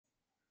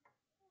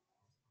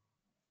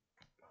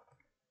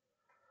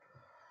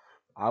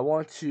I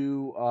want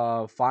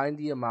to find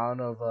the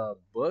amount of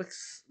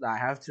books that I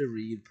have to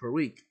read per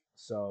week.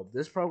 So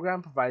this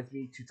program provides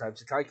me two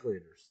types of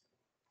calculators.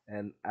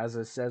 And as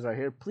it says right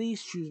here,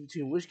 please choose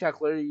between which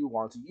calculator you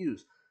want to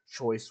use.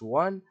 Choice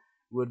 1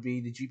 would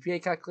be the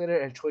GPA calculator,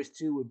 and choice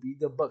 2 would be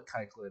the book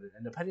calculator.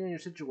 And depending on your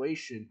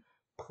situation,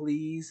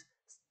 please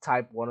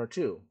type 1 or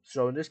 2.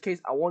 So in this case,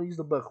 I want to use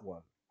the book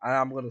one, and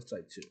I'm going to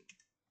type 2.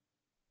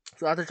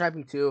 So after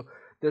typing 2,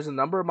 there's a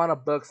number amount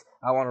of books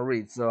I want to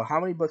read. So how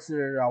many books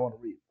do I want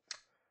to read?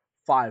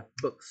 5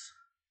 books.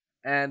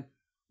 And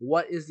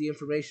what is the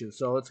information?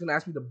 So it's going to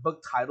ask me the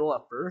book title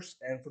at first,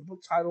 and for the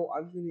book title,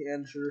 I'm going to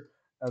enter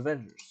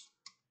Avengers.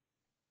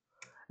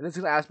 And it's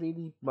going to ask me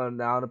the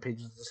amount of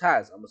pages this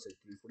has. I'm going to say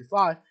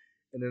 345.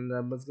 And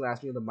then it's going to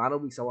ask me the amount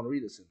of weeks I want to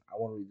read this in. I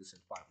want to read this in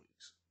 5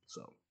 weeks.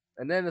 So,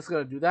 and then it's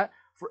going to do that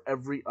for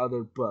every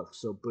other book.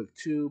 So book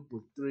 2,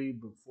 book 3,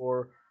 book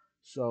 4.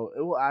 So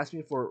it will ask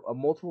me for the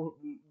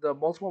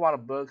multiple amount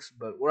of books,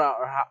 but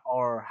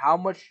or how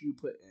much you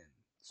put in.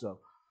 So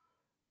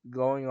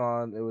going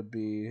on, it would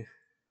be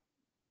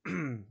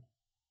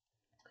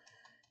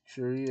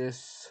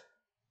Curious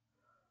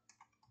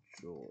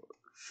George,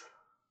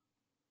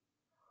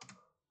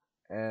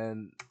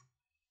 and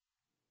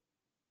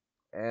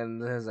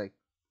there's like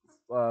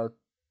uh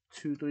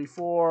 2, 3,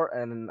 4,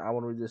 and I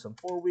want to read this in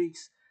 4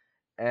 weeks,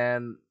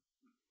 and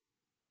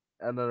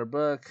another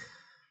book,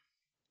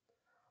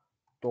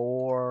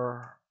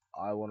 Thor.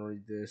 I want to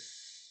read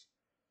this.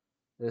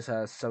 This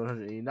has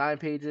 789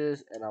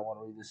 pages, and I want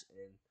to read this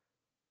in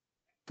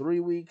 3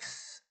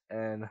 weeks.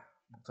 And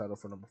title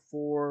for number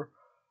 4,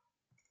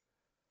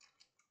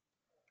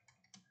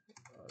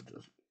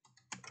 just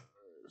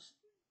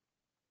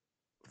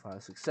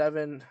 5, 6,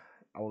 7.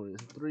 I want to read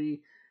this in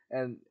 3.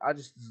 And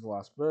this is the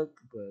last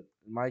book, but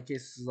in my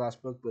case, this is the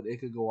last book, but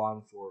it could go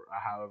on for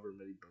however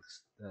many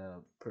books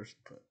the person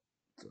put.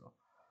 So,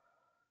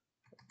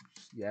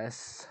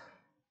 yes,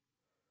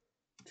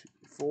 2,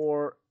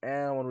 4,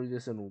 and I want to read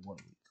this in 1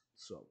 week.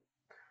 So,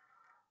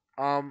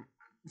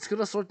 it's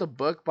gonna sort the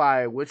book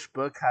by which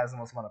book has the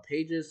most amount of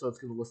pages. So it's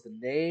gonna list the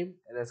name,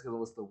 and then it's gonna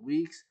list the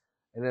weeks,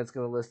 and then it's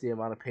gonna list the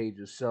amount of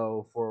pages.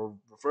 So for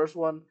the first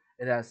one,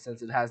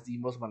 since it has the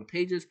most amount of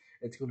pages,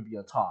 it's gonna be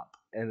on top,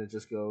 and it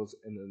just goes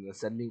in an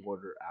ascending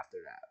order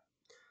after that,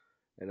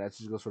 and that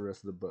just goes for the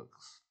rest of the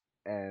books,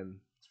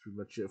 and that's pretty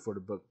much it for the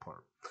book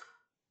part.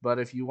 But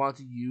if you want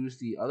to use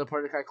the other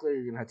part of the calculator,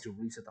 you're gonna have to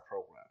reset the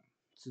program.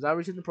 So now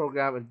reset the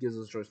program, it gives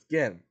us a choice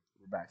again.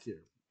 We're back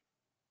here.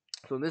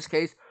 So in this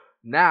case,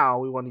 now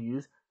we want to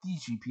use the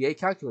GPA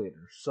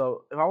calculator.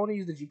 So if I want to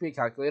use the GPA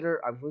calculator,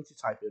 I'm going to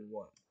type in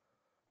 1.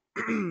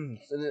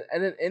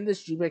 And then in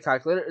this GPA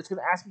calculator, it's going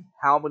to ask me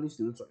how many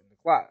students are in the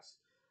class.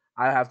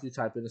 I have to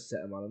type in a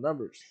set amount of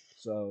numbers.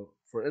 So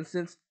for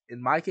instance, in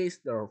my case,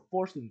 there are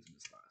 4 students in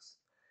this class.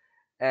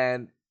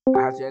 And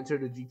I have to enter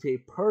the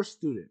GPA per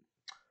student.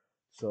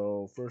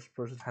 So first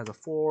person has a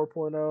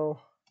 4.0,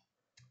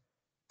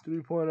 3.0,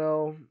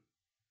 2.0,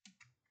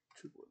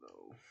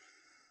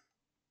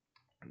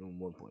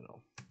 and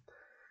 1.0.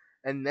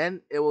 And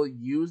then it will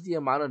use the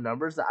amount of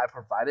numbers that I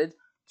provided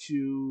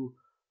to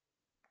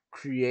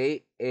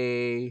create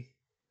a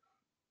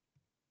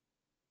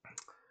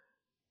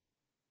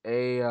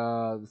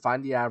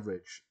find the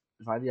average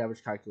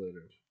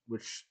calculator,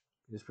 which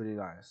is pretty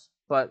nice.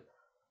 But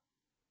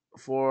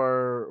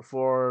for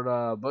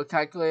the book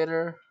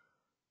calculator,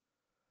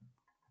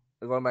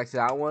 going back to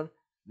that one,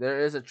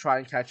 there is a try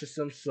and catch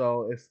system.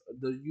 So if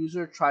the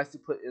user tries to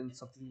put in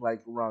something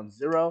like around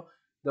 0,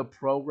 the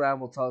program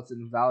will tell it's an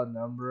invalid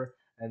number,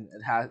 and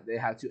they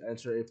have to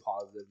enter a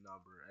positive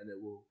number, and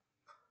it will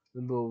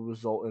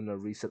result in a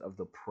reset of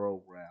the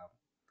program,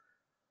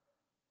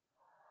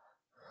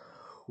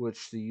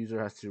 which the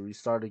user has to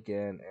restart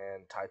again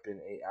and type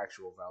in a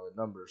actual valid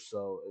number.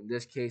 So in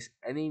this case,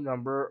 any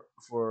number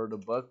for the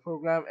book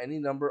program, any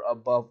number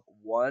above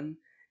 1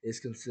 is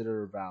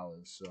considered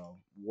valid. So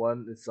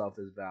 1 itself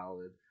is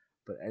valid,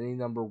 but any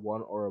number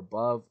 1 or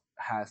above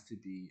has to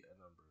be a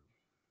number.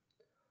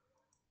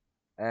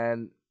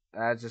 And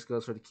that just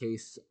goes for the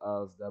case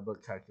of the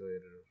book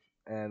calculator.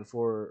 And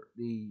for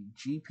the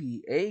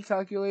GPA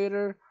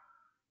calculator,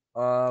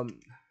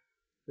 um,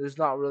 there's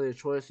not really a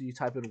choice. You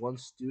type in 1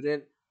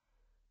 student,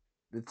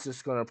 it's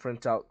just gonna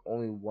print out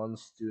only 1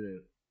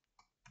 student.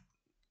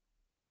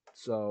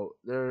 So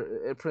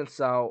there, it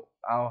prints out.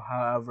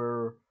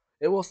 However,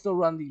 it will still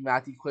run the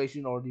math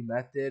equation or the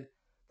method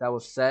that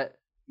was set,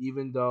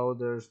 even though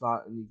there's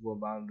not an equal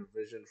amount of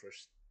division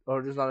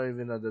or there's not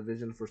even a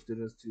division for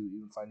students to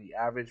even find the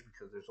average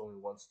because there's only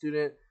 1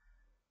 student.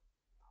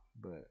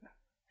 But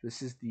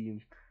this is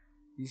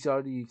these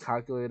are the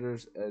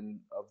calculators and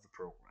of the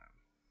program.